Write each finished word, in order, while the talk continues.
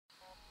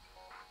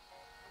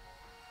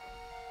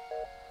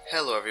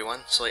Hello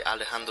everyone, soy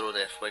Alejandro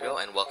de Fuego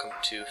and welcome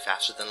to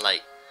Faster Than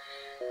Light.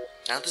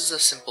 Now this is a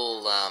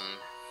simple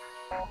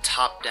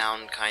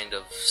top-down kind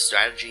of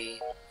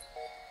strategy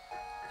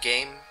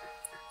game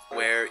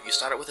where you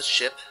start out with a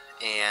ship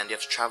and you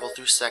have to travel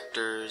through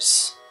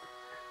sectors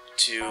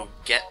to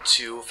get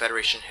to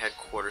Federation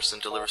headquarters and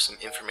deliver some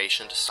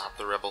information to stop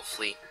the rebel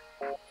fleet.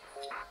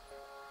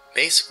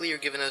 Basically you're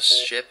given a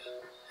ship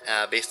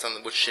based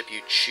on which ship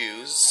you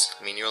choose.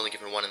 I mean, you're only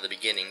given one in the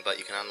beginning, but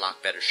you can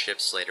unlock better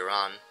ships later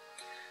on.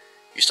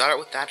 You start out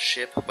with that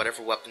ship,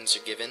 whatever weapons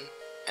you're given,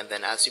 and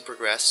then as you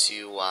progress,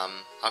 you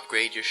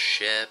upgrade your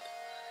ship,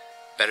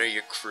 better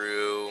your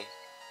crew,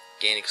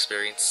 gain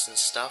experience and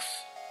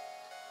stuff.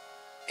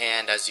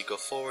 And as you go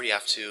forward, you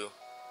have to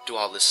do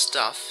all this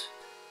stuff,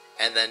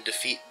 and then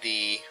defeat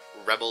the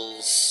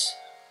rebels,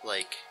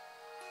 like,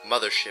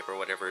 mothership or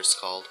whatever it's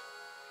called.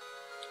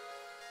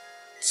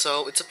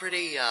 So it's a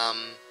pretty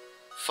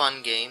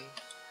fun game,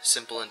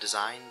 simple in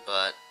design,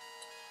 but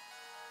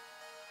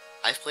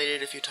I've played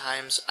it a few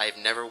times. I've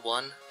never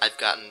won. I've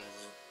gotten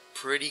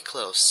pretty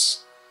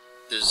close.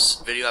 There's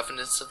video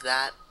evidence of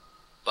that,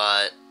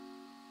 but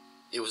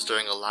it was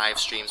during a live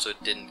stream, so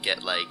it didn't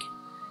get, like,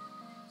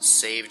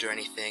 saved or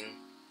anything.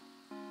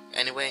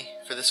 Anyway,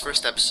 for this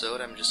first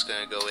episode, I'm just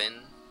gonna go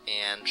in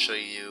and show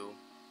you,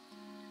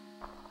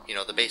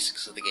 the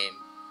basics of the game.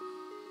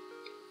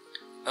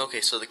 Okay,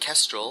 so the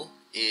Kestrel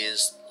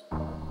is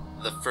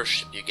the first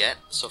ship you get.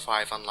 So far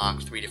I've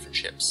unlocked 3 different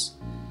ships.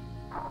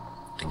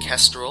 The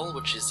Kestrel,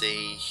 which is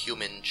a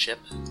human ship.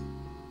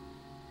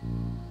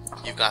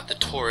 You've got the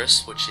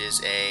Taurus, which is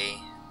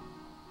a...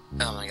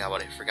 oh my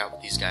god, I forgot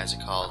what these guys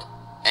are called.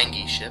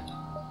 Engi ship.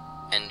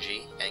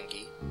 Engi.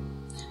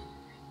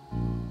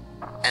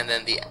 And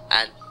then the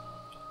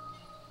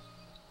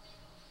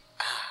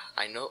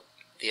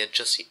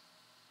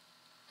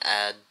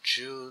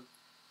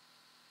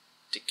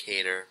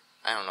Adjudicator.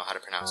 I don't know how to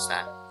pronounce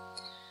that.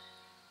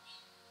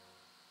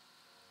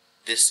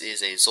 This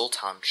is a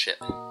Zoltan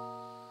ship.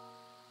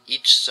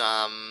 Each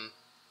of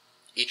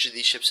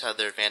these ships have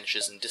their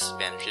advantages and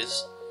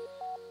disadvantages.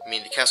 I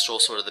mean, the Kestrel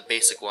is sort of the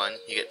basic one.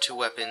 You get 2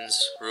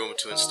 weapons, room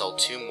to install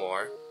 2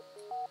 more.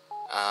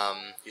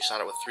 You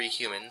start out with 3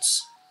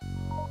 humans.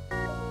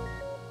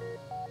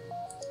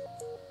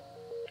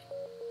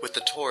 With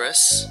the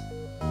Taurus,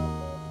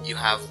 you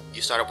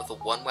start out with a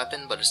 1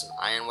 weapon, but it's an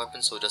iron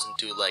weapon, so it doesn't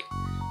do, like,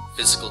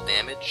 physical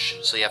damage,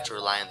 so you have to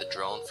rely on the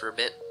drone for a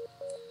bit.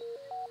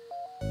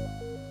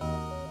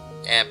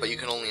 But you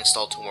can only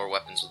install 2 more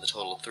weapons with a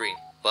total of 3.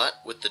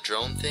 But with the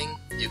drone thing,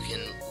 you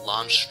can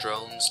launch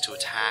drones to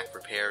attack,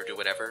 repair, do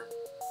whatever.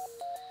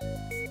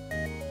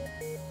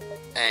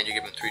 And you're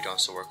given 3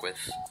 drones to work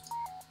with.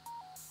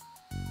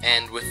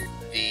 And with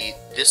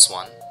this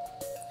one,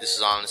 this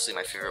is honestly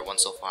my favorite one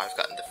so far. I've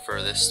gotten the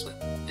furthest with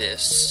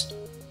this.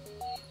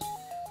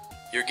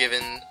 You're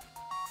given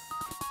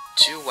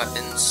 2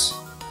 weapons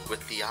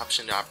with the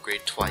option to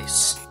upgrade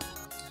twice.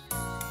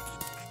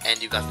 And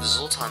you've got the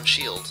Zoltan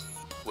shield,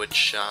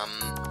 which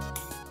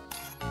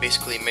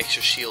basically makes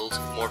your shield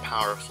more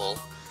powerful,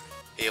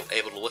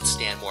 able to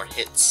withstand more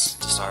hits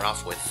to start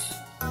off with.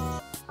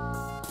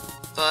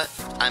 But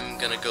I'm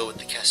gonna go with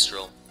the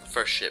Kestrel, the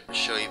first ship, to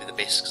show you the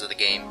basics of the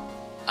game.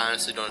 I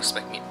honestly don't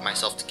expect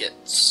myself to get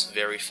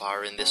very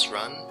far in this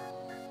run,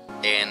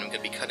 and I'm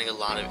gonna be cutting a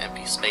lot of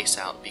empty space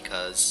out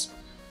because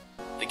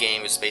the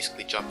game is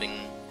basically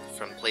jumping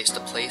from place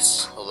to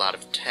place, a lot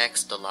of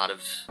text, a lot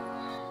of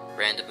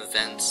random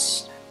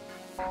events,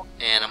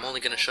 and I'm only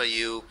going to show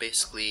you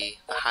basically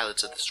the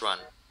highlights of this run.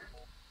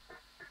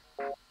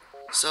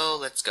 So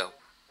let's go.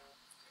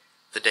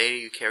 The data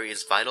you carry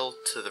is vital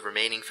to the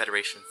remaining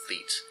Federation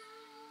fleet.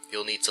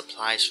 You'll need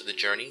supplies for the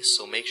journey,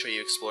 so make sure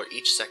you explore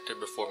each sector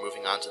before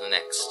moving on to the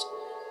next.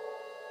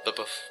 But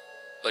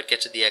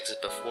get to the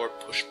exit before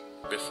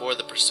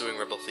the pursuing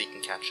rebel fleet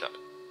can catch up.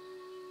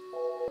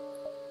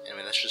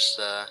 Anyway, that's just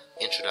the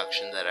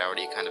introduction that I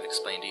already kind of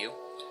explained to you,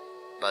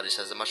 but it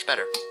says it much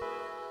better.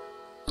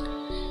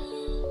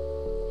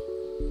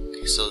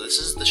 Okay, so this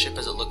is the ship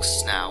as it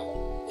looks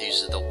now.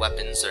 These are the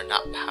weapons. They're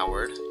not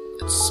powered.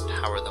 Let's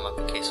power them up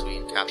in case we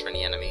encounter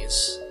any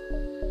enemies.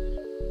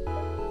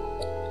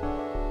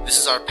 This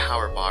is our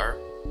power bar,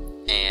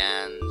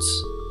 and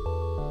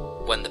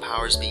when the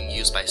power is being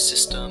used by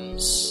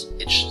systems,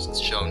 it's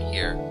shown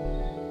here.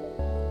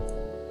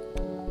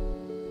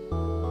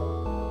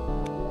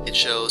 It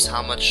shows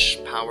how much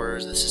power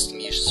the system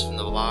uses from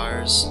the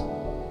bars.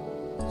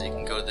 You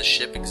can go to the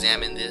ship,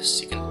 examine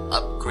this. You can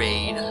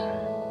upgrade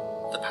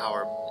the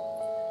power.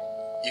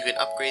 You can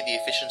upgrade the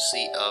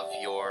efficiency of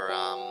your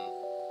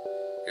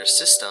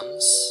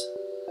systems,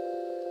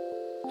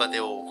 but they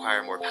will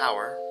require more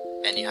power,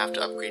 and you have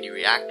to upgrade your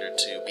reactor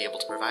to be able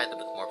to provide them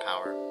with more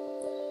power.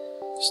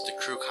 Just the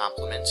crew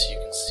complements. You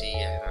can see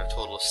I have a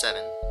total of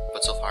 7,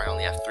 but so far I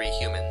only have 3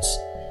 humans.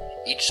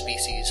 Each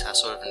species has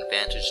sort of an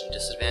advantage and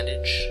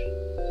disadvantage,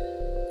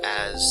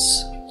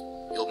 as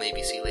you'll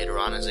maybe see later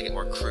on as I get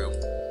more crew.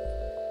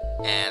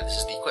 And this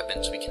is the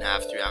equipment we can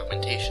have through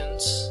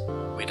augmentations.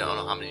 We don't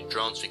know how many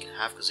drones we can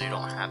have because we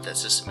don't have that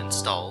system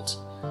installed.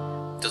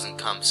 doesn't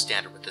come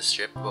standard with this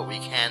ship, but we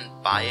can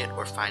buy it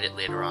or find it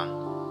later on.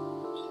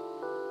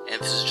 And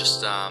this is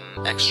just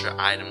extra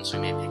items we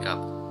may pick up.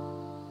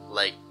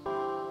 Like,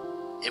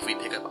 if we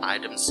pick up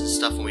items and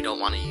stuff and we don't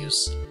want to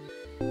use,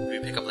 if we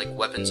pick up like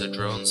weapons or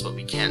drones but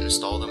we can't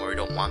install them or we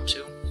don't want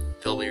to,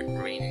 they'll be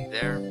remaining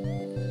there.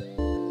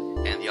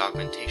 And the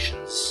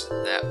augmentations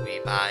that we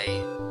buy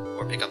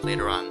or pick up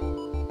later on.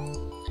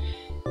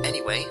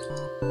 Anyway,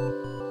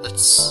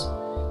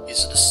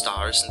 these are the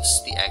stars and this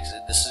is the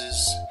exit. This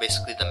is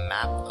basically the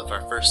map of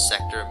our first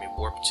sector, and we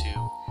warp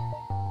to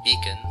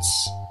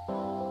beacons,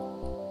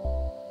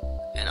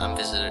 an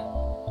unvisited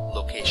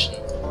location.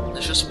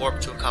 Let's just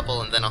warp to a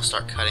couple and then I'll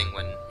start cutting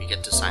when we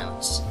get to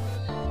silence.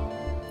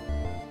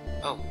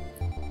 Oh.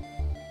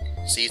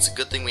 See, it's a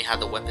good thing we have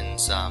the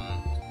weapons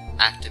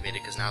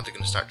activated, because now they're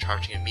going to start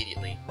charging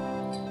immediately.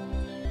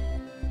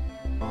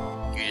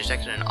 You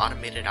detected an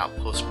automated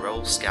outpost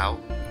rebel scout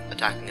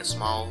attacking a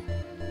small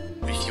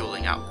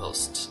refueling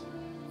outpost.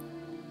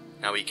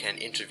 Now we can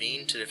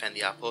intervene to defend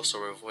the outpost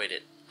or avoid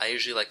it. I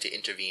usually like to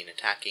intervene.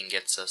 Attacking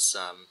gets us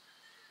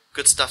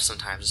good stuff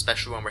sometimes,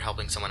 especially when we're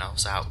helping someone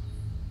else out.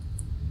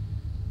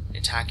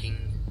 Attacking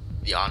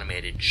the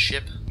automated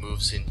ship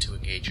moves in to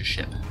engage your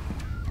ship.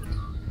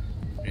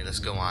 Okay, let's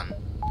go on.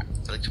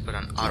 I like to put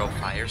on auto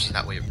fire so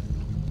that way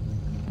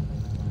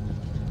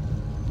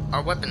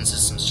our weapon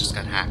systems just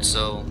got hacked,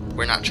 so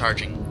we're not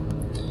charging.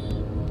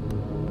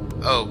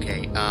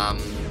 Okay,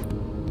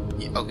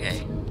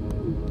 okay.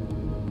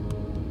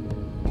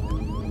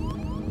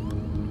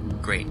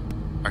 Great.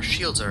 Our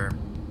shields are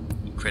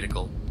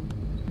critical.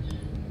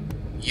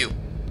 You,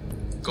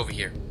 go over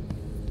here.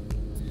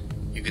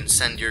 You can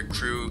send your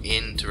crew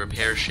in to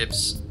repair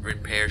ships,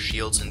 repair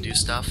shields, and do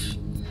stuff.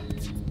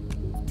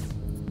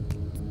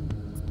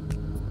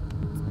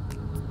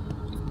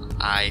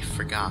 I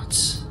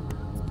forgot.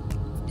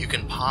 You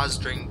can pause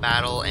during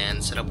battle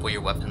and set up where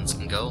your weapons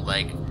can go,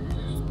 like,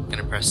 I'm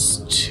gonna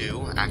press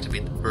 2,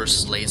 activate the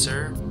burst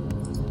laser,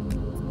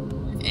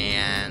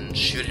 and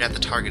shoot it at the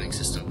targeting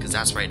system, because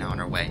that's right now on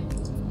our way.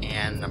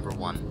 And number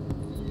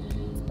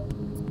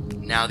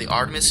 1. Now the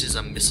Artemis is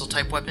a missile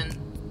type weapon.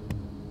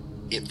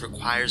 It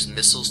requires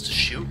missiles to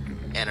shoot,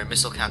 and our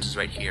missile count is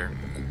right here.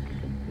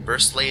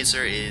 Burst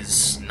laser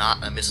is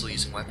not a missile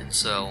using weapon,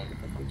 so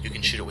you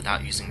can shoot it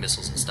without using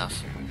missiles and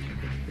stuff.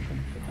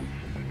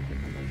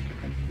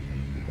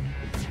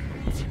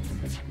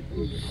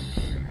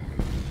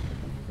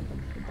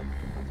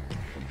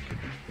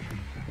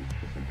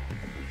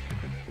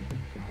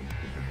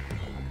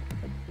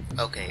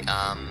 Okay,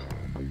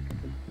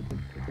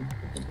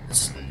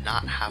 let's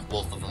not have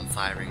both of them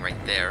firing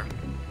right there.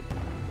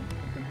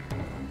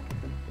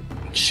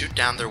 Shoot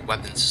down their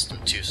weapon system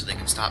too, so they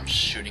can stop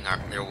shooting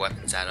their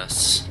weapons at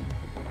us.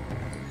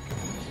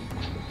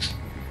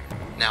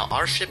 Now,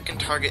 our ship can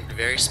target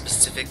very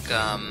specific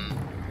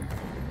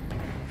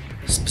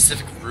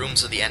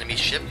rooms of the enemy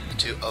ship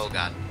to... Oh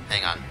god,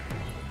 hang on.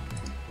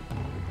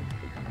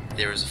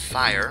 There is a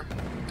fire.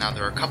 Now,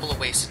 there are a couple of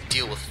ways to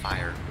deal with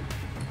fire.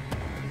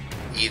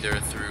 Either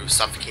through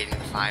suffocating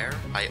the fire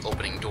by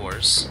opening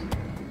doors,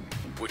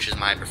 which is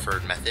my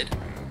preferred method.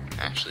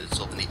 Actually, let's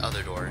open the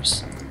other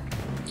doors.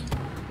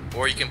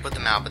 Or you can put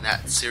them out, but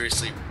that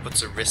seriously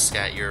puts a risk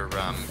at your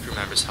crew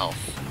member's health.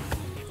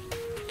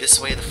 This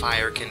way the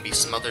fire can be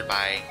smothered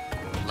by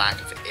lack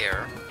of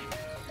air.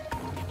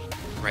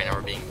 Right now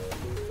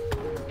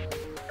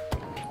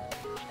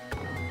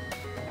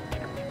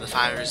the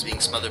fire is being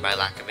smothered by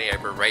lack of air,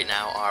 but right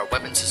now our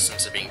weapon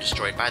systems are being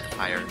destroyed by the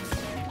fire.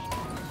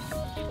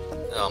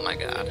 Oh my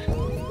god.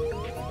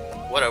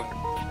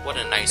 What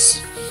a nice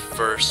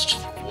first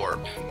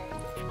warp.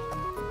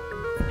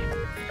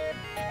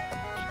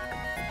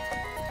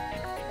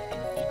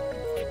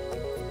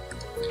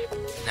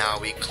 Now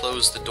we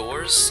close the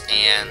doors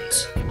and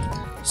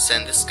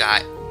send this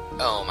guy...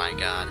 Oh my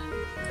god.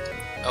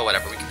 Oh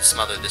whatever, we can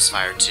smother this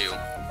fire too.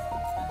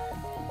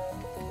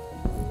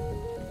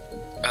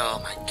 Oh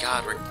my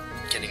god, we're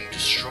getting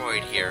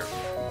destroyed here.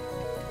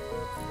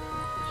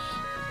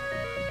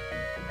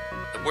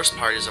 The worst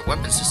part is our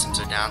weapon systems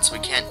are down, so we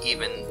can't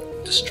even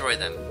destroy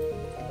them.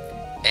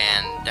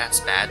 And that's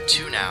bad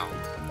too now,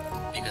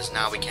 because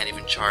now we can't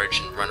even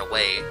charge and run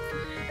away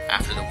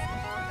after the...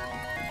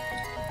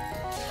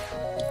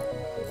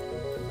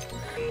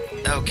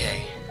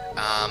 Okay,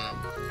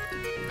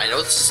 I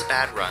know this is a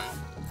bad run,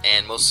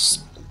 and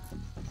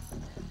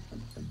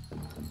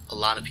a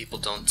lot of people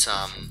don't,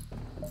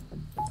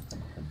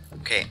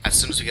 Okay, as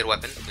soon as we get a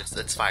weapon,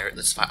 let's fire it,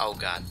 oh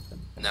god,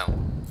 no,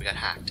 we got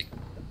hacked.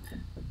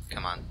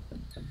 Come on.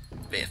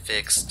 Be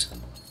fixed.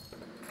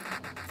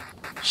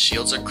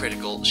 Shields are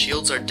critical.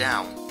 Shields are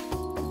down.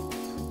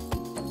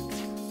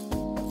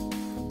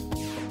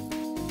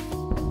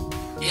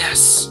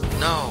 Yes!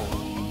 No!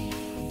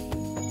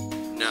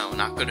 No,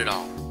 not good at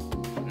all.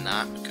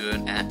 Not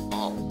good at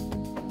all.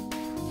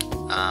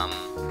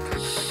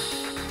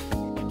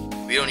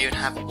 We don't even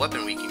have a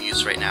weapon we can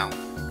use right now.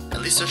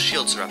 At least our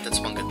shields are up, that's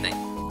one good thing.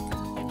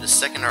 The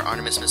second our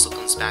Artemis missile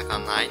comes back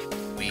online,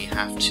 we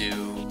have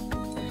to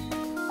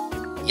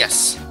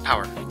Yes,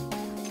 power.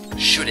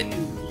 Shoot it.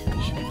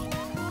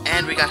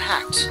 And we got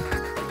hacked.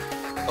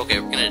 Okay,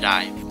 we're gonna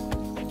die.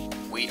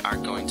 We are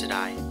going to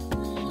die.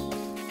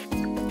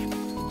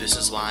 This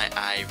is why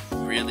I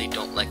really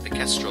don't like the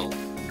Kestrel.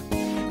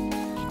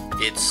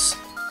 It's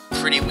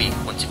pretty weak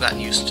once you've gotten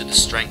used to the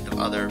strength of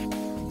other...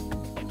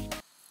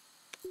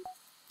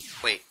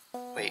 Wait,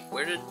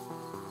 where did...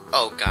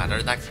 Oh god,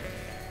 are that...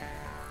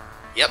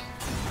 Yep,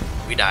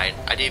 we died.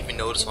 I didn't even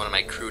notice one of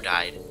my crew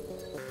died.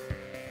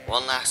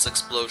 One last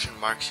explosion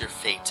marks your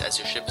fate as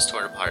your ship is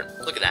torn apart.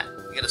 Look at that,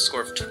 you get a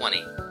score of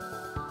 20.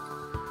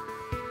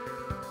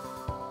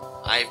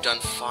 I've done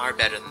far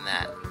better than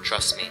that,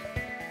 trust me.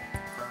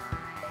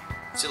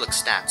 See, look,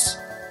 stats.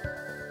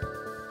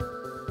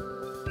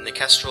 In the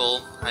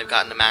Kestrel, I've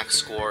gotten a max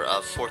score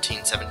of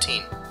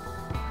 1417.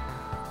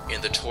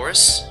 In the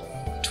Taurus,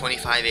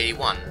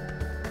 2581.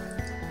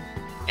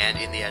 And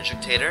in the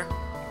Ejectator,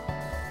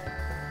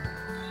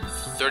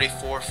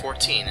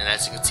 3414. And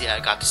as you can see, I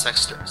got to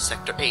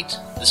Sector 8.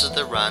 This is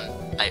the run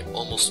I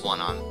almost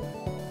won on.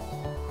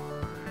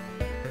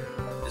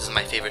 This is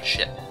my favorite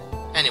ship.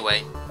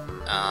 Anyway,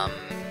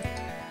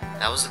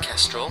 that was the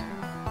Kestrel.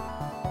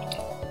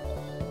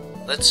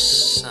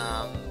 Let's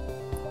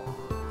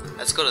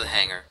go to the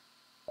hangar.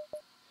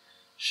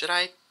 Should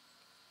I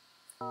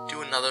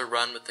do another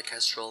run with the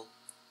Kestrel?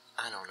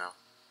 I don't know.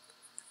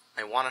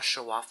 I want to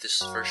show off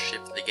this first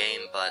ship of the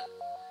game, but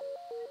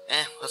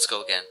let's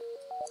go again.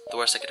 The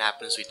worst that could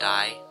happen is we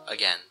die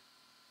again.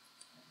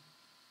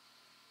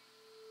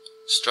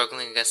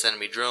 Struggling against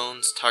enemy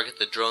drones, target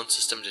the drone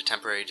system to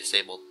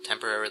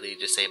temporarily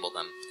disable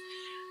them.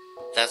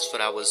 That's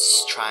what I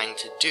was trying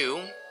to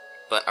do,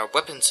 but our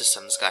weapon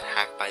systems got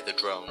hacked by the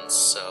drones,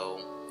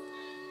 so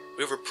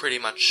we were pretty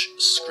much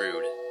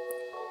screwed.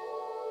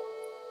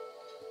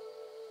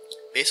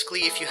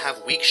 Basically, if you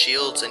have weak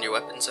shields and your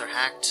weapons are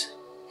hacked,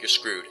 you're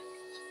screwed.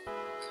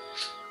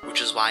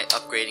 Which is why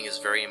upgrading is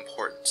very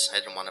important. I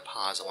didn't want to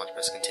pause, I want to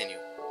press continue.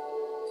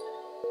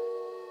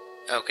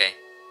 Okay.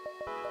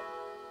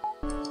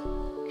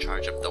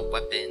 Charge up the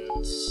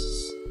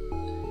weapons.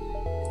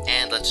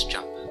 And let's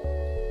jump.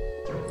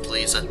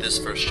 Please let this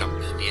first jump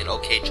be an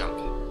okay jump.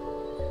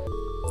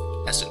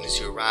 As soon as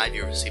you arrive,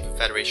 you receive a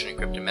Federation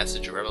encrypted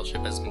message. A rebel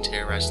ship has been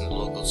terrorizing the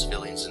local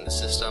civilians in the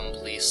system.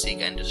 Please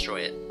seek and destroy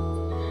it.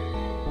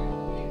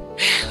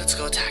 Let's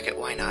go attack it,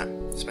 why not?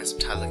 Spend some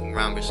time looking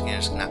around, but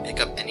scanners cannot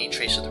pick up any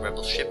trace of the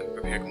rebel ship and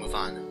prepare to move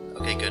on.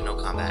 Okay, good, no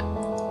combat.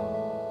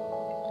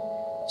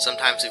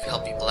 Sometimes if you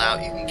help people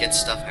out, you can get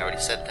stuff, I already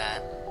said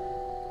that.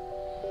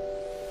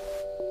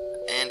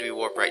 And we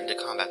warp right into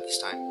combat this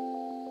time.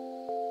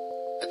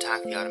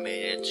 Attack the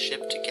automated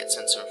ship to get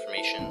sensor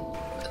information.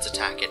 Let's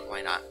attack it,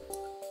 why not?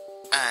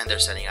 And they're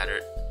sending at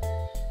it.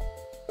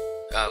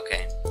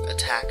 Okay,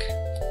 attack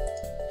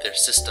their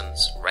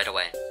systems right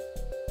away.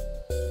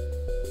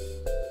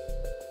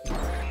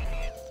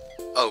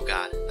 Oh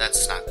god,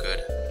 that's not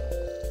good.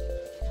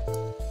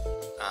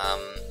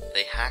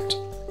 They hacked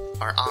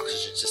our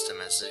oxygen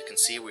system. As you can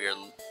see, we are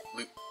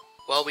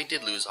well, we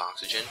did lose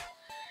oxygen.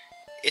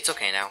 It's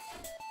okay now.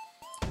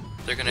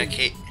 They're gonna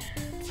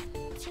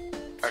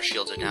our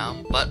shields are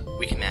down, but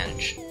we can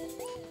manage.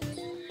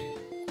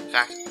 In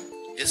fact,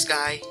 this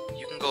guy,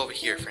 you can go over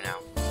here for now.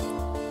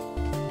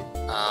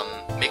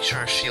 Make sure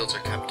our shields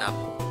are kept up.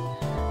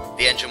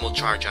 The engine will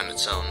charge on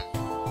its own.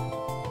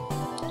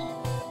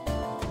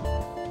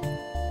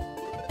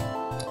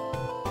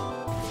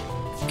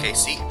 Okay,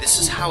 see, this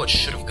is how it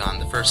should have gone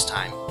the first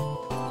time.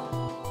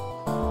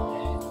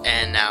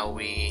 And now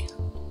we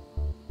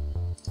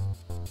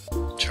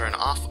turn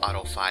off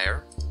auto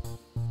fire.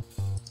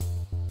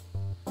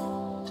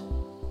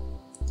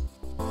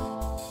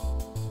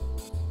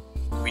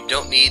 We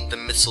don't need the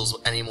missiles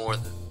anymore.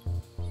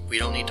 We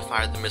don't need to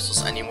fire the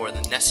missiles any more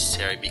than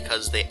necessary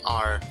because they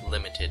are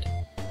limited,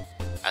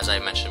 as I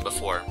mentioned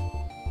before.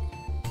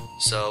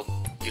 So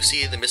you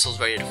see the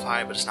missile's ready to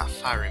fire, but it's not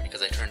firing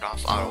because I turned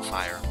off auto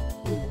fire.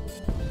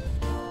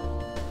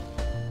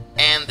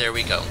 And there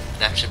we go.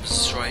 That ship is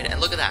destroyed, and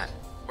look at that.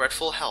 We're at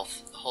full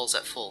health. The hull's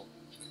at full.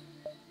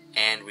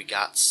 And we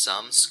got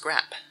some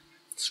scrap.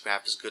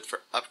 Scrap is good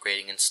for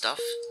upgrading and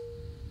stuff.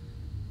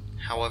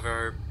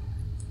 However,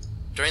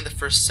 during the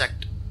first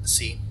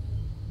see,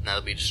 now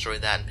that we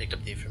destroyed that and picked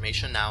up the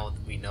information, now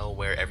we know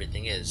where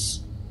everything is.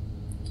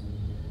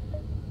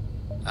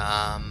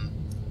 Now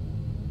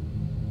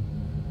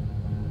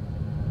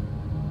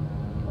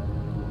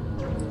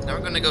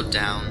we're gonna go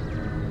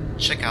down,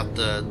 check out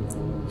the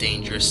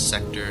dangerous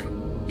sector,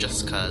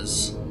 just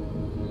cause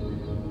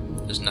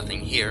there's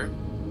nothing here.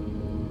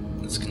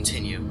 Let's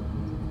continue.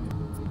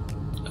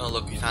 Oh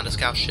look, we found a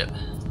scout ship.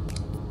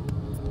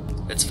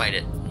 Let's fight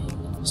it.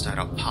 Start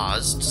out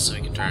paused so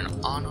we can turn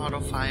on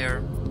auto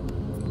fire.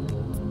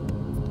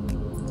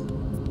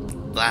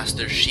 Blast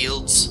their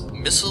shields.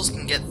 Missiles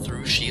can get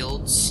through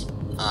shields.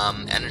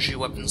 Energy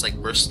weapons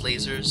like burst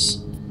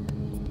lasers,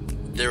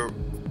 their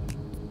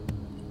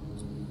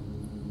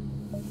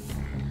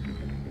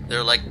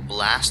like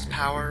blast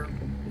power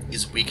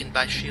is weakened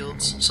by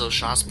shields, so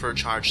shots per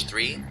charge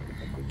 3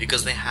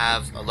 because they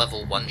have a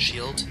level 1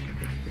 shield,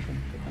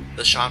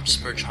 the shots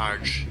per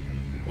charge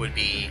would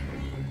be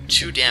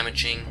 2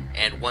 damaging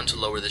and 1 to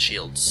lower the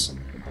shields.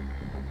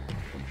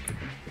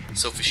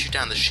 So if we shoot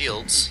down the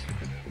shields,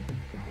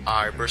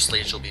 our burst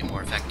slaves will be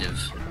more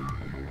effective.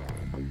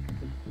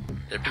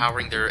 They're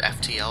powering their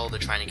FTL, they're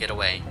trying to get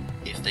away.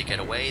 If they get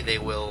away, they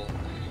will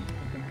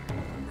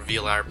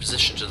reveal our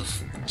position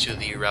to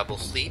the rebel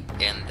fleet,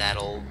 and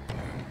that'll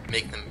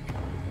make them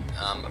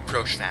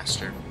approach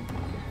faster.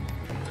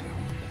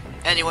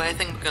 Anyway, I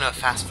think I'm gonna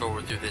fast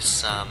forward through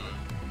this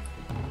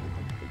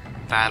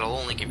battle,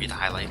 only give you the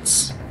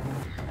highlights.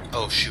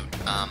 Oh shoot,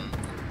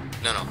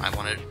 no, I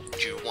wanted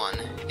you 1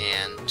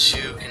 and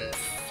 2 can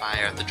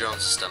fire at the drone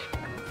system.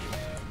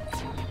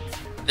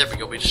 There we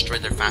go, we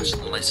destroyed their faster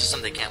than light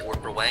system, they can't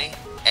warp away,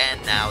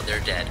 and now they're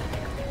dead.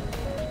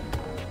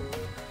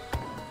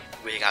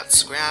 We got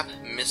scrap,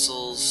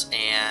 missiles,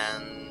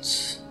 and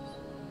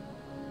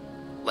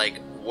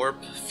like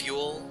warp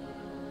fuel.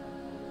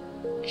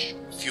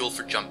 Fuel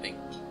for jumping.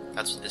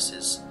 That's what this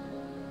is.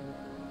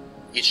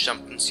 Each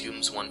jump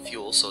consumes 1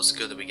 fuel, so it's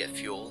good that we get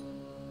fuel.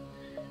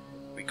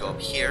 We go up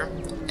here,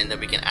 and then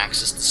we can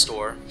access the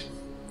store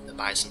to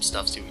buy some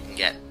stuff, see what we can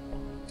get.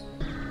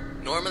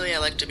 Normally I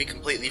like to be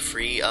completely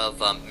free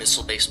of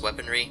missile-based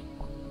weaponry,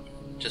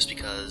 just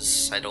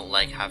because I don't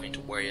like having to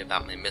worry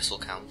about my missile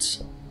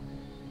counts.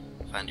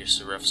 Find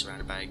yourself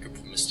surrounded by a group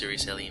of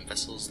mysterious alien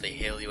vessels. They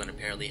hail you and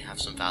apparently have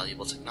some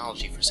valuable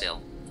technology for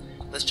sale.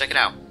 Let's check it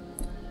out.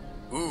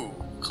 Ooh,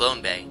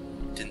 Clone Bay.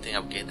 Didn't think I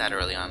would get that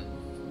early on.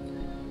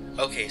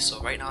 Okay,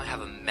 so right now I have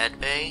a Med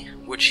Bay,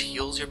 which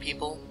heals your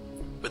people.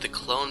 With the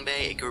Clone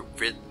Bay, it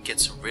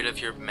gets rid of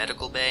your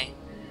Medical Bay,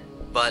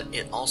 but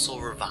it also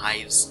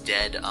revives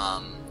dead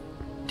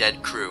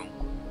crew.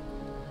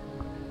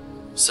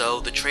 So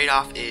the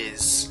trade-off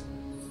is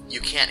you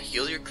can't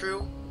heal your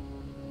crew,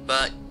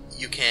 but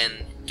you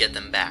can get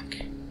them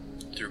back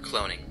through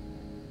cloning.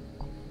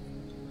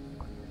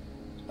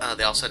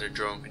 They also had a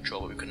drone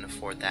control, but we couldn't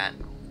afford that.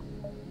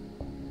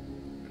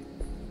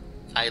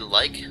 I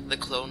like the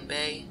Clone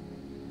Bay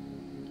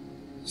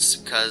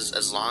because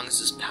as long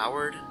as it's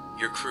powered,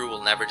 your crew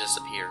will never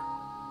disappear.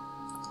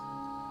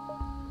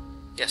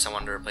 Yes, I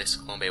wanted to replace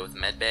the Clone Bay with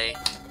Med Bay.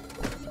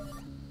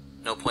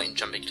 No point in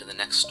jumping to the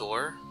next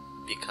store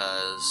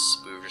because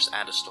we were just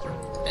at a store.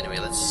 Anyway,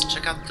 let's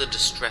check out the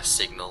distress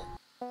signal.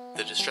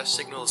 The distress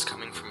signal is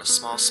coming from a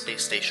small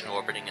space station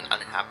orbiting an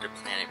uninhabited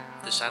planet.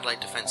 The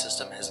satellite defense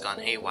system has gone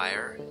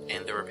haywire,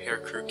 and the repair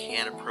crew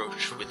can't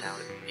approach without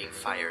it being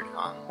fired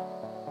on.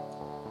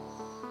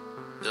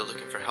 They're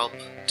looking for help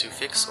to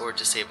fix or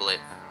disable it.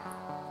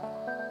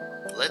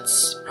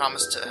 Let's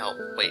promise to help.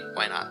 Wait,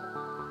 why not?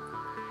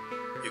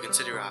 You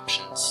consider your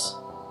options.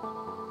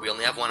 We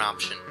only have 1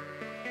 option.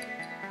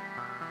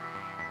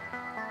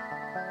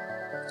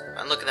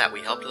 And look at that,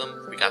 we helped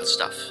them, we got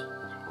stuff.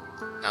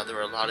 Now there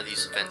are a lot of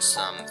these events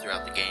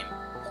throughout the game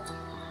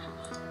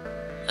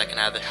that can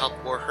either help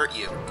or hurt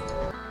you.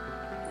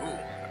 Ooh,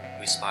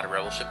 we spot a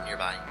rebel ship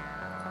nearby.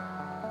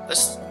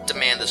 Let's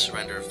demand the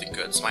surrender of the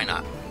goods, why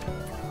not?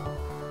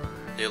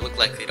 They look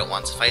like they don't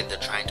want to fight, they're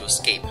trying to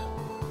escape.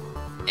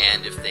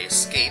 And if they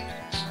escape,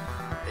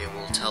 they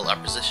will tell our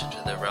position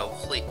to the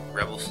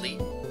rebel fleet,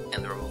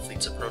 and the rebel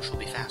fleet's approach will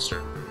be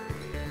faster.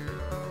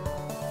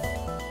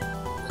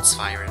 Let's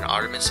fire an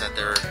Artemis at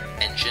their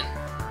engine.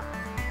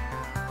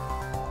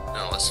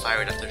 No, let's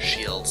fire it at their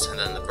shields, and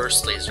then the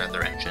burst laser at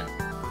their engine.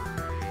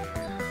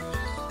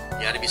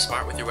 You gotta be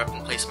smart with your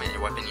weapon placement and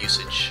your weapon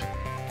usage,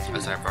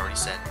 as I've already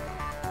said.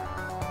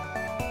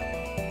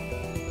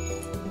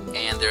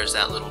 And there's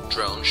that little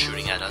drone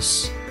shooting at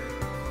us.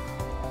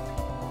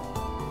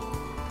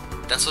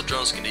 That's what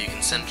drones can do. You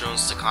can send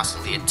drones to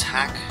constantly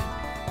attack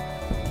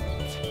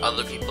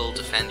other people,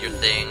 defend your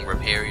thing,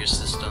 repair your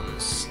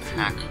systems,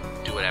 hack,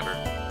 do whatever.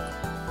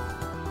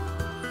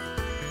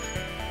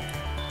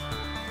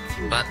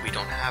 But we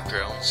don't have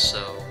drones,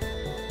 so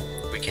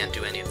we can't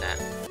do any of that.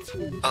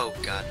 Oh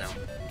god, no.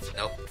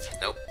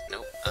 Nope.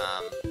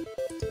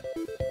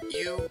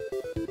 You...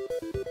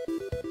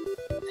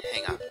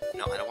 Hang on.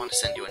 No, I don't want to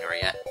send you anywhere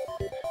yet.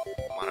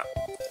 I want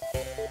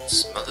to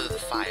smother the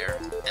fire,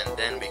 and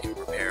then we can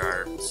repair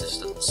our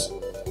systems.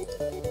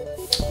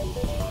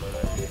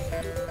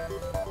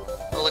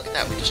 Oh, look at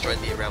that, we destroyed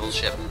the rebel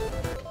ship.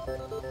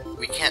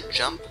 We can't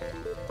jump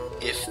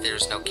if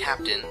there's no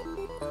captain,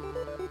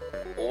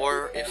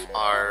 or if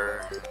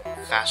our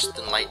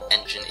faster-than-light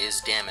engine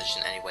is damaged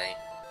in any way.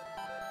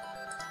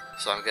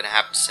 So I'm gonna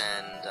have to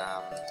send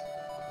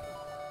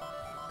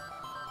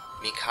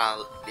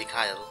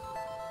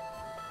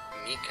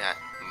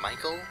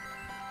Michael?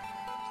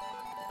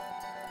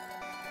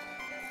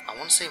 I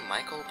want to say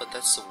Michael, but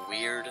that's a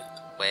weird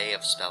way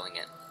of spelling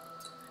it.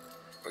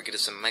 We're gonna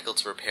send Michael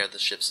to repair the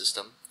ship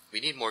system. We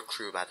need more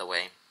crew, by the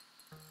way.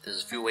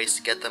 There's a few ways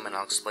to get them, and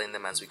I'll explain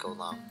them as we go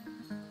along.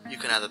 You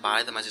can either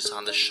buy them as you saw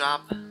in the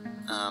shop,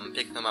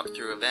 pick them up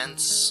through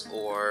events,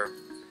 or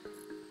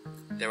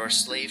there are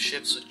slave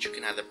ships which you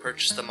can either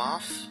purchase them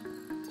off,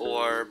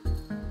 or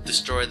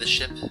destroy the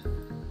ship,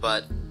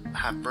 but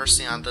have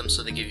mercy on them,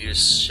 so they give you a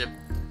ship,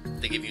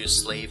 they give you a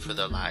slave for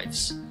their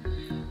lives.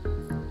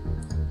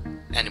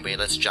 Anyway,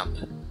 let's jump.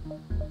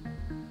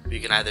 We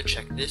can either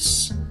check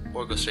this,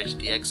 or go straight to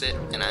the exit,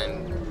 and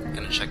I'm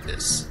gonna check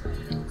this.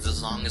 Because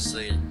as long as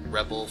the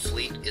rebel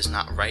fleet is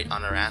not right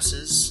on our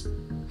asses,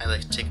 I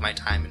like to take my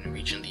time in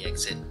reaching the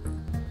exit.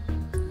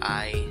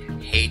 I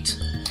hate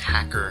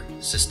hacker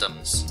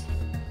systems.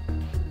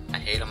 I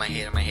hate them, I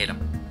hate them, I hate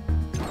them.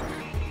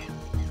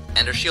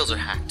 And our shields are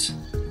hacked.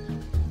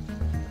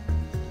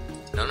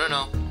 No, no,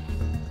 no.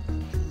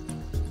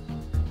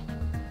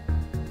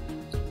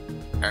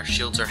 Our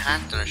shields are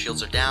hacked and our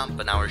shields are down,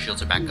 but now our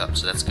shields are back up,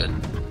 so that's good.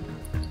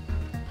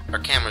 Our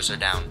cameras are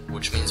down,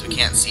 which means we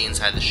can't see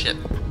inside the ship.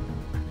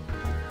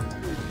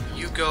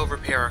 You go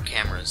repair our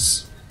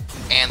cameras.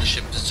 And the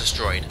ship is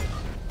destroyed.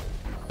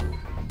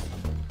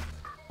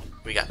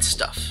 We got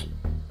stuff.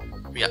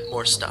 We got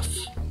more stuff.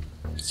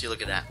 See,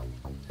 look at that.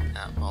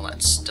 All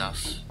that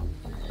stuff.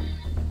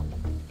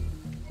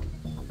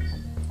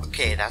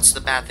 Okay, that's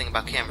the bad thing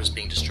about cameras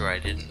being destroyed. I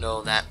didn't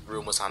know that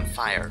room was on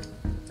fire.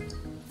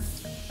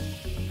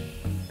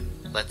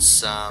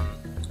 Let's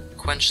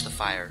quench the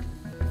fire.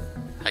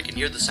 I can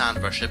hear the sound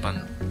of our ship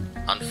on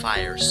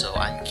fire, so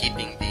I'm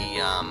keeping the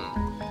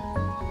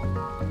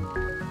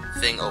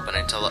thing open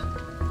until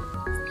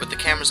with the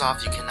cameras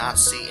off. You cannot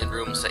see in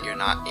rooms that you're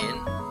not in,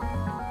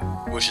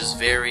 which is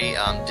very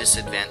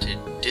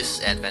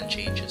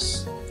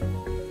disadvantageous.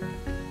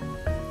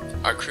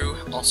 Our crew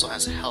also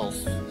has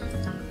health,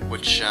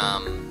 which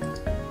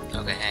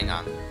okay, hang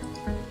on.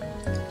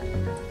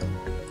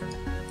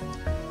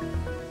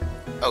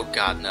 Oh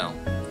God, no!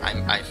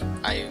 I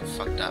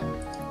fucked up.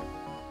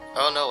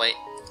 Oh no, wait,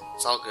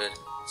 it's all good.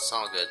 It's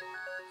all good.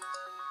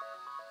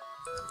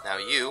 Now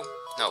you,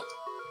 no.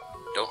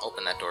 Don't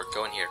open that door,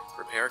 go in here,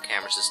 repair our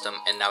camera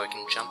system, and now we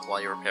can jump while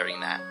you're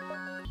repairing that.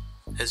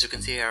 As you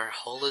can see, our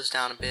hull is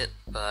down a bit,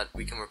 but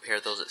we can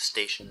repair those at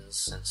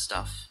stations and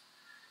stuff.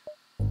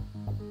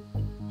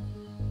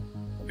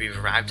 We've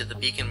arrived at the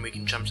beacon, we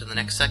can jump to the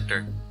next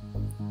sector.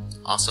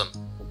 Awesome.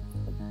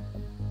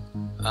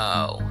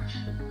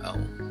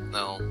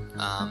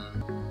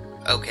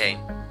 Okay.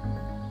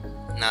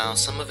 Now,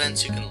 some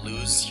events you can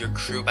lose your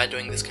crew by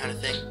doing this kind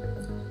of thing,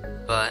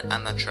 but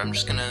I'm not sure, I'm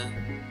just gonna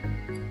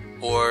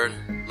board,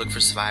 look for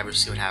survivors,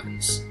 see what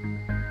happens.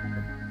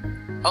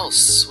 Oh,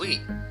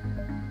 sweet!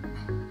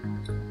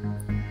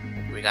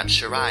 We got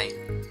Shirai.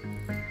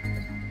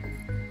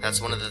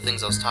 That's one of the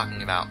things I was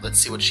talking about. Let's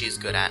see what she's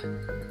good at.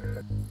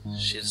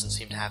 She doesn't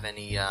seem to have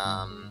any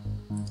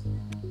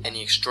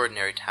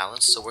extraordinary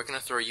talents, so we're gonna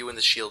throw you in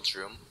the shields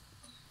room.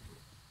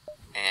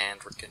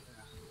 And we're gonna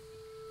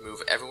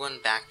move everyone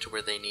back to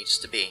where they need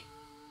to be.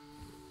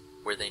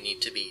 Where they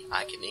need to be.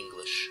 I can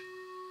English.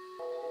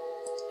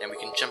 And we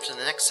can jump to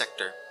the next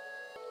sector.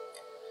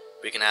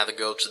 We can either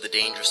go to the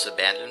dangerous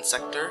abandoned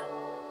sector,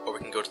 or we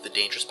can go to the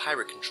dangerous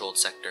pirate controlled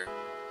sector.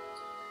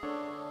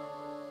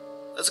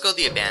 Let's go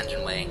the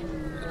abandoned way.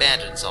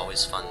 Abandoned's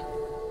always fun.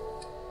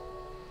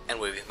 And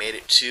we've made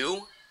it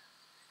to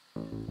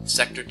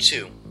Sector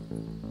 2.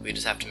 We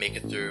just have to make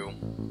it through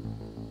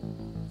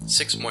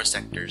 6 more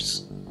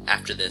sectors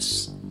after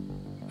this,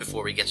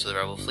 before we get to the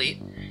Rebel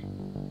Fleet.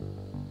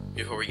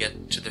 Before we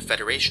get to the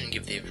Federation,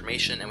 give the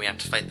information, and we have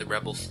to fight the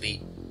Rebel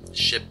Fleet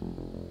ship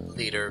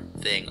leader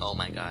thing. Oh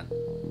my god.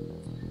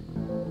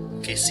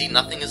 Okay, see,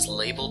 nothing is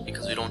labeled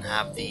because we don't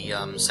have the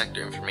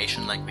sector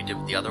information like we did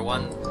with the other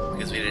one,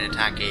 because we didn't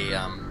attack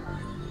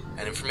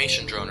an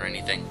information drone or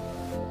anything.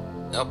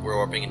 Nope, we're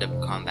warping into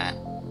combat.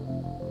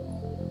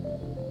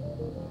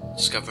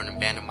 Discover an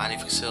abandoned mining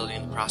facility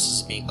in the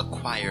process of being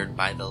acquired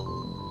by the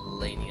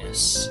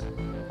Lanius.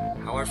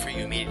 However,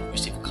 you immediately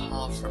receive a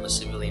call from a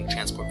civilian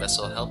transport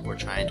vessel. Help, we're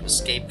trying to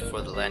escape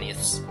before the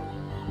Lanius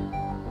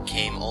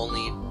came,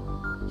 only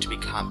to be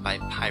caught by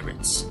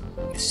pirates.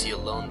 You see a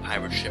lone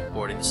pirate ship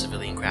boarding the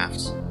civilian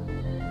craft.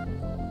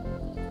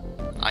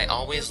 I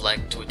always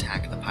like to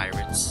attack the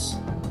pirates.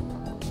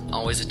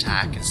 Always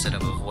attack instead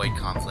of avoid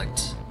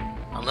conflict.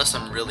 Unless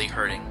I'm really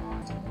hurting.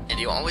 And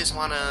you always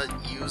want to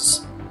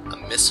use a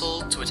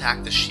missile to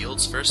attack the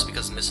shields first,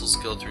 because missiles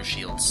go through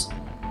shields.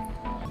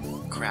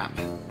 Crap.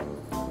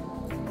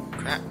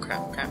 Crap.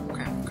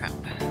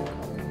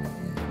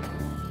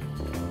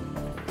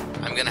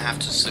 I'm gonna have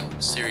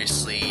to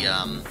seriously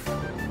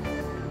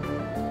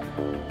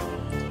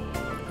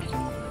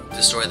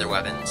destroy their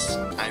weapons.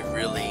 I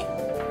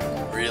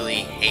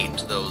really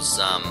hate those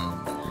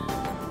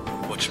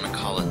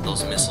whatchamacallit,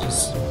 those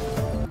missiles.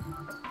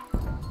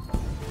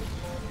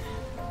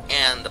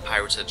 And the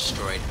pirates are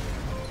destroyed.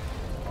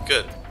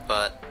 Good,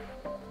 but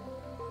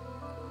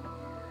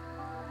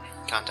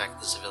contact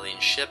the civilian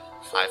ship.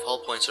 5 hull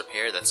points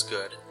repaired, that's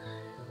good.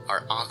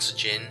 Our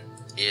oxygen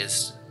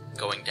is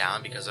going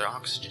down because our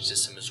oxygen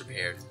system is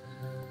repaired.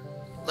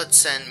 Let's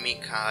send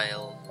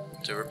Mikhail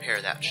to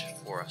repair that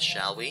for us,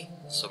 shall we?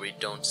 So we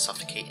don't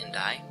suffocate and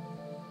die.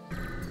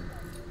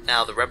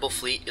 Now, the Rebel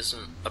fleet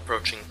isn't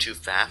approaching too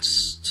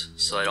fast,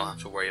 so I don't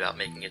have to worry about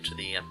making it to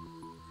the...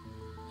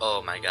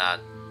 oh my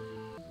god.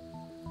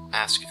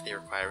 ask if they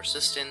require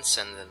assistance,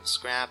 send them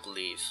scrap,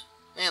 leave.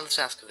 And let's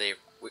ask if they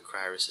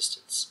require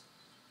assistance.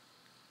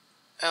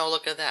 Oh,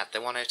 look at that, they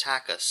want to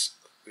attack us.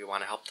 We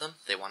want to help them,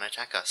 they want to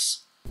attack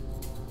us.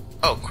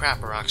 Oh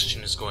crap, our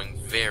oxygen is going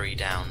very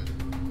down.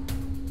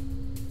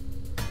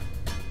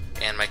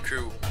 And my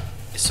crew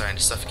is starting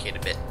to suffocate a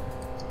bit.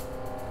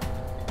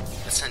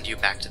 Let's send you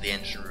back to the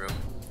engine room.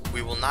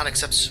 We will not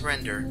accept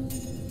surrender.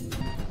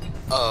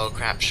 Oh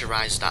crap,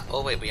 Shirai's not.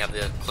 Oh wait, we have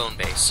the clone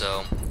base,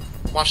 so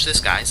watch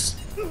this, guys.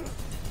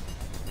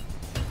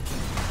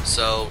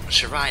 So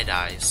Shirai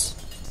dies.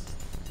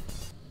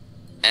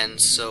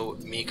 And so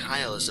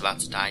Mikhail is about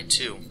to die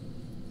too.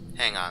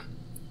 Hang on.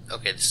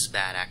 Okay, this is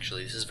bad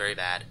actually. This is very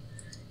bad.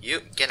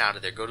 You, get out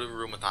of there. Go to the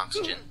room with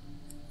oxygen.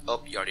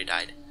 Oh, you already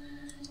died.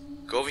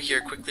 Go over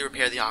here, quickly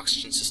repair the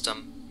oxygen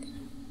system.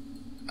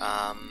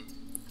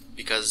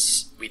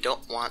 Because we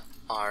don't want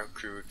our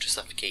crew to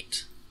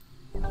suffocate.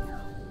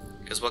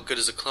 Because what good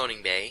is a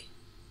cloning bay?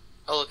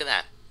 Oh, look at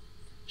that.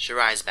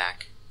 Shirai's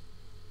back.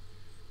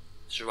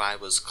 Shirai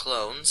was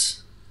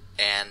clones,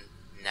 and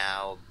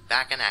now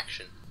back in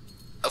action.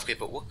 Okay,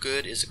 but what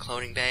good is a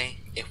cloning bay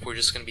if we're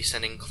just going to be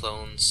sending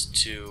clones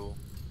to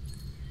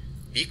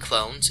be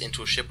clones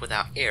into a ship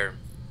without air,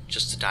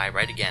 just to die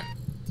right again?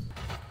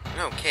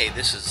 Okay,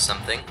 this is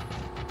something.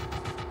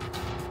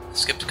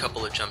 Skipped a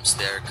couple of jumps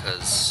there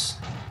because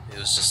it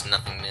was just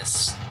nothing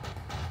missed.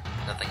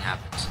 Nothing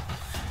happened.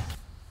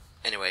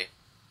 Anyway,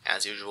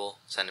 as usual,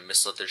 send a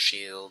missile at their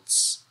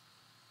shields,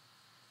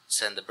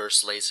 send the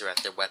burst laser at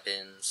their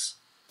weapons,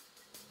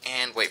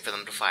 and wait for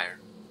them to fire.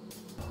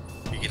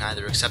 You can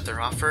either accept their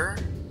offer,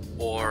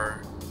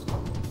 or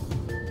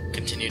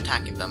continue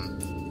attacking them.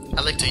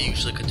 I like to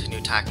usually continue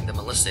attacking them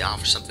unless they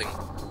offer something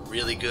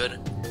really good,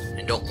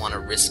 and don't want to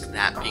risk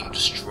that being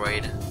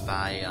destroyed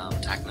by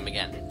attacking them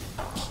again.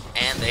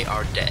 And they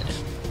are dead.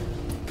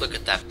 Look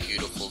at that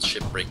beautiful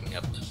ship breaking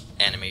up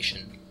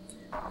animation.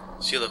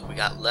 See, look, we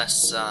got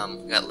less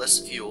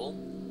fuel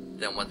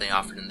than what they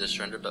offered in this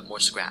surrender, but more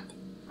scrap.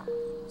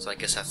 So I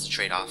guess that's the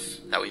trade-off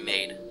that we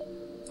made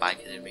by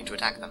continuing to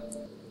attack them.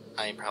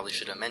 I probably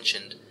should have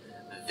mentioned,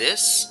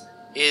 this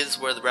is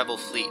where the rebel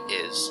fleet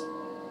is.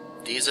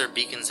 These are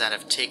beacons that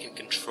have taken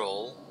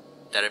control,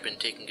 that have been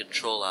taken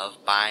control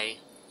of by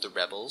the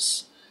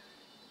rebels,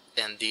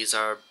 and these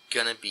are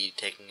gonna be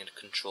taken into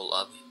control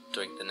of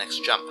during the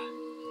next jump.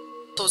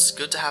 So it's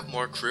good to have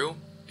more crew,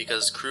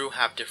 because crew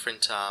have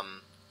different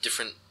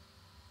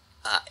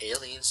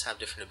aliens have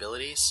different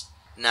abilities.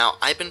 Now,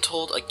 I've been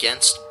told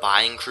against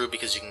buying crew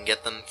because you can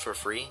get them for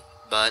free,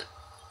 but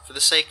for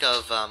the sake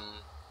of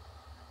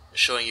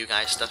showing you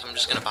guys stuff, I'm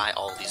just gonna buy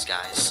all these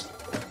guys.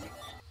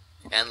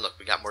 And look,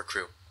 we got more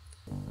crew.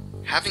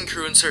 Having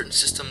crew in certain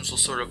systems will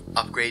sort of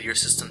upgrade your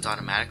systems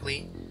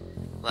automatically.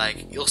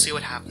 Like, you'll see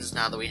what happens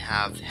now that we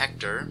have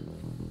Hector.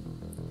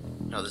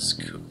 No, this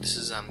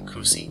is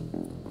Kusi.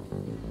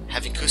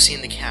 Having Kusi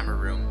in the camera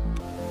room.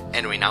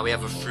 Anyway, now we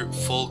have a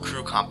full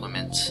crew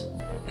complement.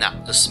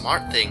 Now, the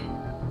smart thing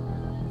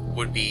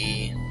would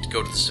be to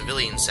go to the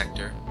civilian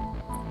sector,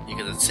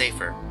 because it's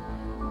safer.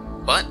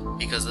 But,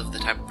 because of the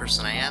type of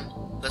person I am,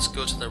 let's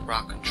go to the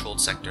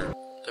rock-controlled sector.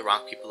 The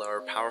rock people are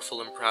a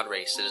powerful and proud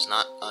race. It is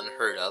not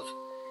unheard of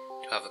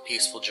to have a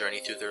peaceful journey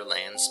through their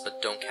lands,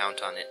 but don't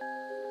count on it.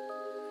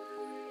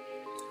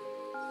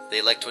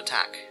 They like to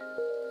attack.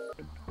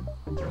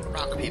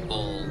 Rock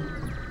people.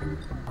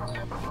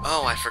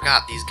 Oh, I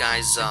forgot, these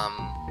guys,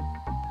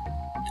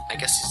 I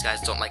guess these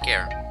guys don't like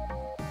air.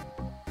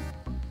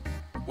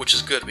 Which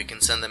is good, we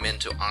can send them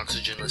into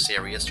oxygenless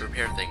areas to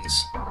repair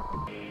things.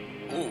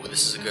 Ooh,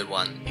 this is a good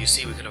one. You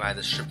see, we could have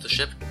either stripped the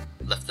ship,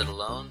 left it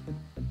alone,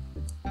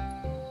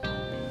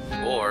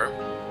 or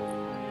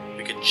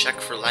we could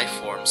check for life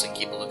forms and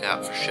keep a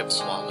lookout for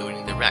ships while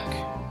looting the wreck.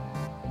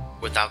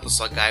 Without the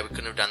slug guy, we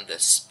couldn't have done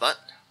this, but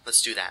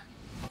let's do that.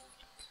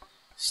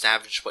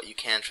 Salvage what you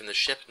can from the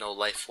ship. No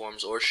life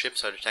forms or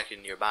ships are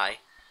detected nearby.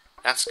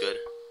 That's good.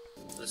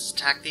 Let's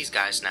attack these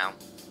guys now.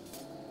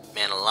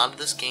 Man, a lot of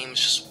this game is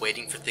just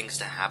waiting for things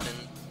to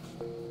happen,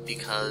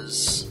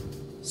 because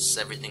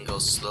everything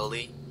goes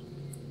slowly.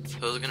 So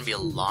there's going to be a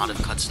lot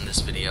of cuts in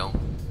this video.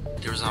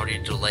 There was already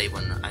a delay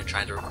when I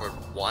tried to record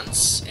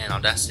once, and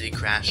Audacity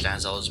crashed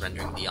as I was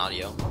rendering the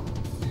audio.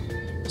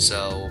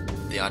 So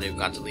the audio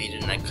got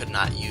deleted, and I could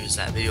not use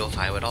that video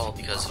file at all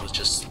because it was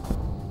just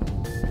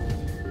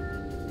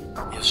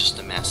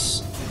a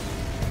mess.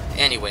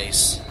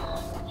 Anyways,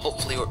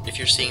 hopefully, if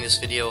you're seeing this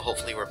video,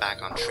 hopefully we're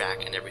back on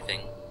track and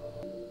everything.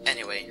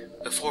 Anyway,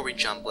 before we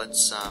jump,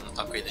 let's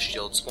upgrade the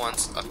shields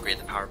once, upgrade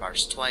the power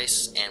bars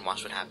twice, and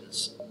watch what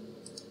happens.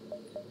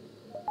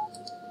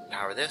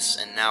 Power this,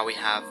 and now we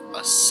have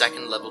a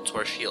second level to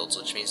our shields,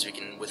 which means we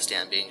can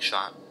withstand being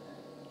shot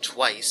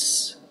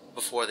twice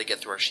before they get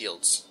through our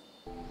shields.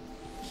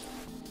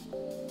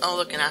 Oh,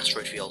 look, an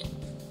asteroid field.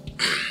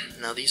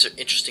 Now these are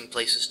interesting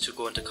places to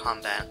go into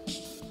combat.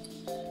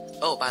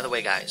 Oh, by the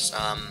way, guys,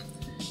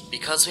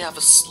 because we have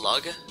a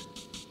slug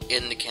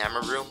in the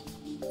camera room,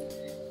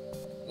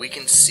 we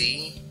can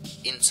see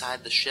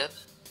inside the ship,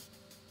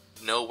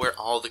 know where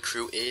all the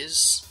crew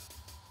is,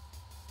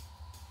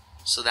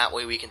 so that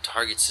way we can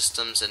target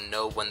systems and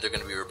know when they're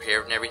going to be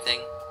repaired and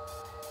everything,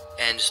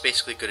 and just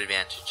basically good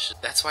advantage.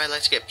 That's why I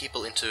like to get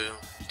people into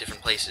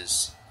different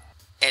places.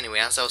 Anyway,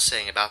 as I was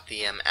saying about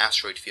the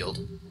asteroid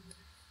field,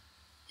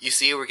 you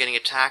see we're getting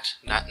attacked,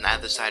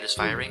 neither side is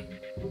firing.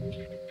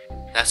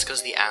 That's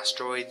because the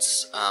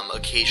asteroids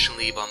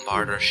occasionally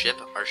bombard our ship,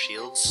 our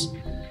shields.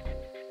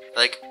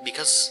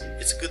 Because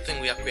it's a good thing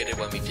we upgraded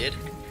when we did,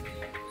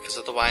 because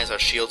otherwise our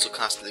shields will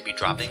constantly be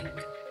dropping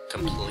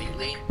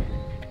completely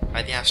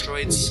by the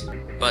asteroids.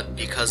 But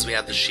because we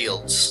have the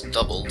shields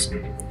doubled,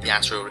 the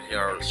asteroid would hit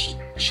our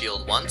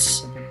shield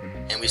once,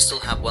 and we still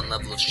have one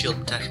level of shield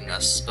protecting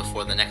us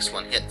before the next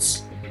one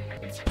hits.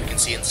 You can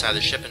see inside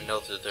the ship and know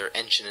that their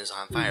engine is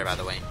on fire, by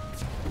the way.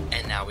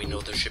 And now we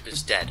know their ship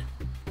is dead.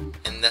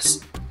 And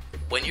that's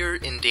when you're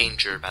in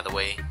danger, by the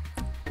way,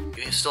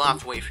 you still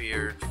have to wait for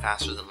your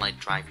faster than light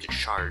drive to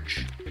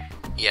charge.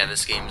 Yeah,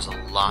 this game is a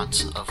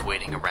lot of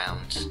waiting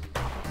around.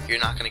 You're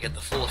not going to get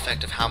the full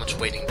effect of how much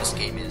waiting this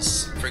game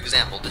is. For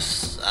example,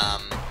 this,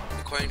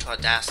 according to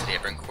Audacity,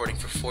 I've been recording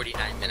for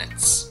 49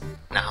 minutes.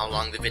 Now how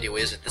long the video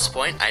is at this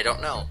point, I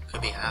don't know.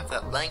 Could be half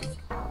that length,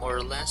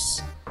 or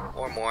less,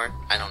 or more,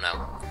 I don't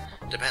know.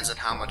 Depends on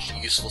how much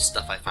useful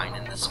stuff I find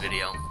in this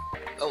video.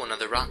 Oh,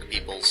 another rock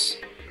peoples.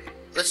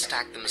 Let's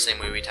attack them the same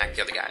way we attack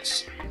the other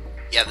guys.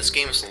 Yeah, this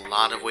game is a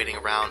lot of waiting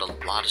around, a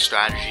lot of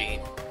strategy,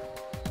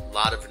 a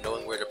lot of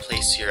knowing where to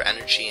place your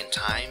energy and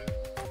time.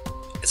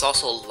 It's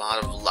also a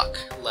lot of luck.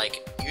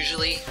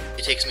 Usually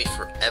it takes me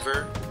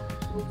forever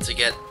to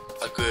get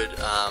a good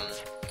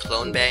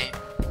clone bay,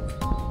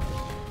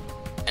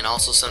 and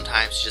also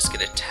sometimes you just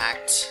get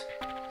attacked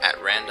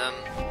at random.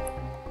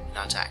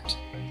 Not attacked.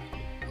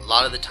 A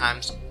lot of the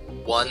times,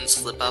 one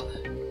slip up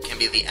can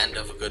be the end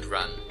of a good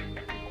run,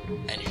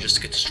 and you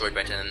just get destroyed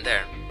right then and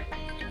there.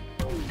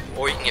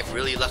 Or you can get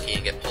really lucky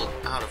and get pulled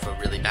out of a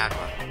really bad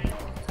run.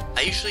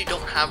 I usually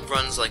don't have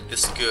runs like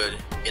this good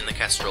in the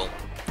Kestrel,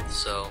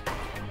 so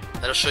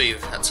that'll show you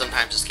that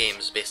sometimes this game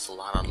is based a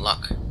lot on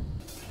luck.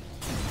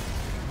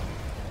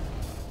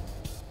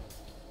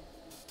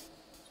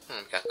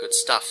 We got good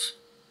stuff.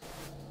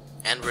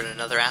 And we're in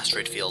another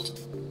asteroid field.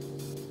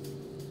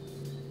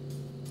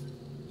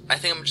 I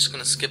think I'm just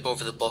gonna skip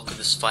over the bulk of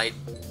this fight.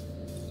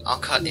 I'll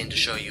cut in to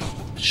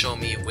show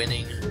me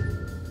winning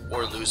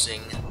or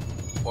losing,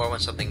 or when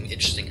something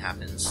interesting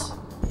happens.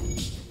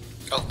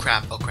 Oh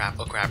crap, oh crap,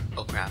 oh crap,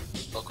 oh crap,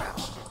 oh crap.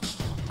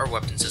 Our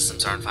weapon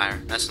systems are on fire.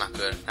 That's not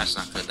good, that's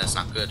not good, that's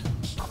not good.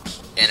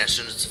 And as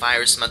soon as the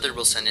fire is smothered,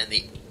 we'll send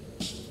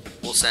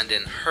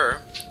in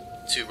her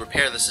to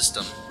repair the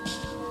system,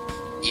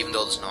 even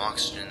though there's no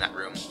oxygen in that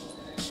room.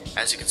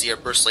 As you can see, our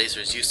burst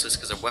laser is useless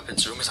because our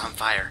weapons room is on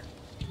fire.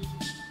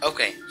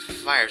 Okay,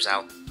 fire's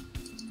out.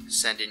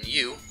 Send in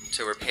you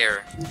to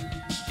repair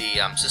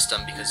the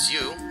system, because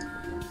you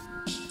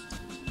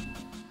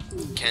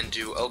can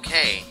do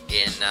okay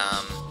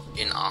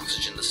in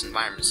oxygenless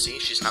environments. See,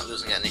 she's not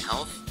losing any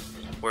health,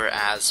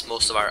 whereas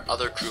most of our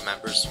other crew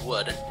members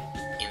would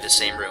in the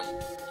same room.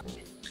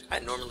 I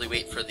normally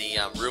wait for the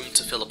room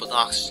to fill up with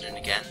oxygen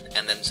again,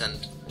 and then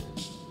send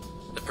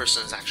the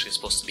person who's actually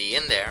supposed to be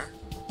in there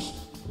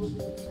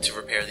to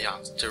repair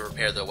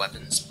the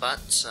weapons.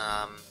 But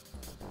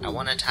I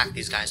want to attack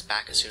these guys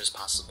back as soon as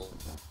possible.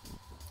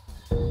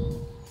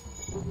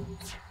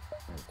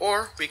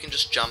 Or we can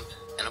just jump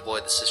and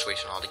avoid the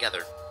situation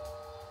altogether.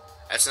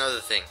 That's another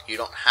thing. You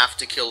don't have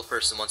to kill a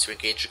person once you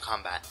engage in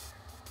combat.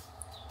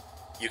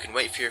 You can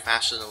wait for your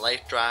faster than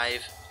light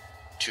drive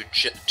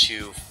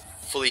to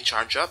fully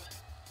charge up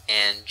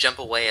and jump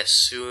away as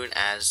soon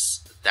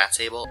as that's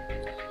able.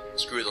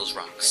 Screw those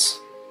rocks.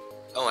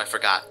 Oh, I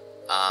forgot.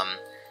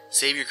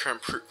 Save your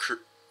current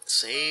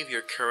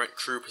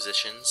crew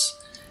positions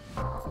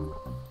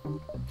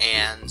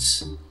and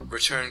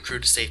return crew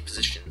to safe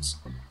positions,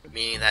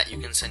 meaning that you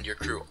can send your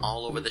crew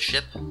all over the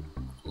ship, and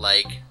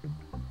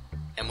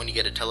when you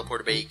get a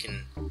teleporter bay, you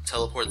can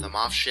teleport them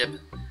off ship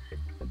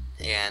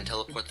and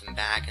teleport them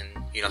back,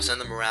 and send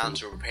them around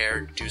to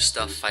repair, do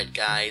stuff, fight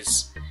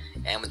guys,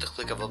 and with the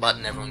click of a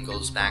button everyone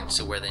goes back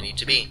to where they need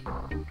to be.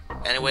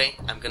 Anyway,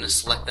 I'm gonna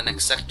select the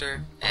next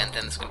sector, and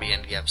then it's gonna be the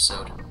end of the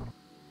episode.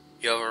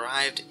 You have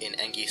arrived in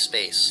Engi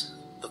space.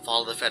 The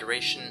fall of the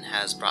Federation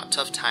has brought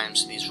tough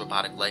times to these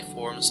robotic life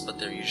forms, but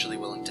they're usually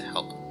willing to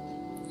help.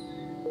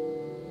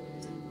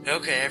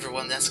 Okay,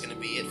 everyone, that's going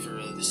to be it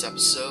for this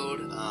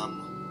episode.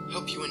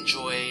 Hope you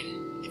enjoyed.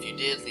 If you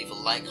did, leave a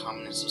like,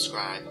 comment, and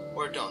subscribe.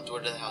 Or don't, do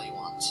whatever the hell you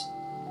want.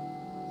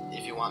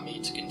 If you want me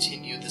to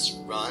continue this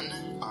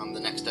run on the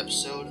next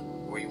episode,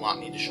 or you want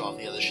me to show off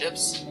the other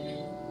ships,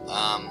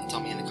 tell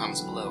me in the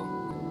comments below.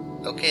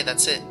 Okay,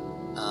 that's it.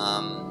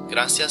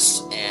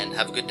 Gracias, and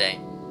have a good day.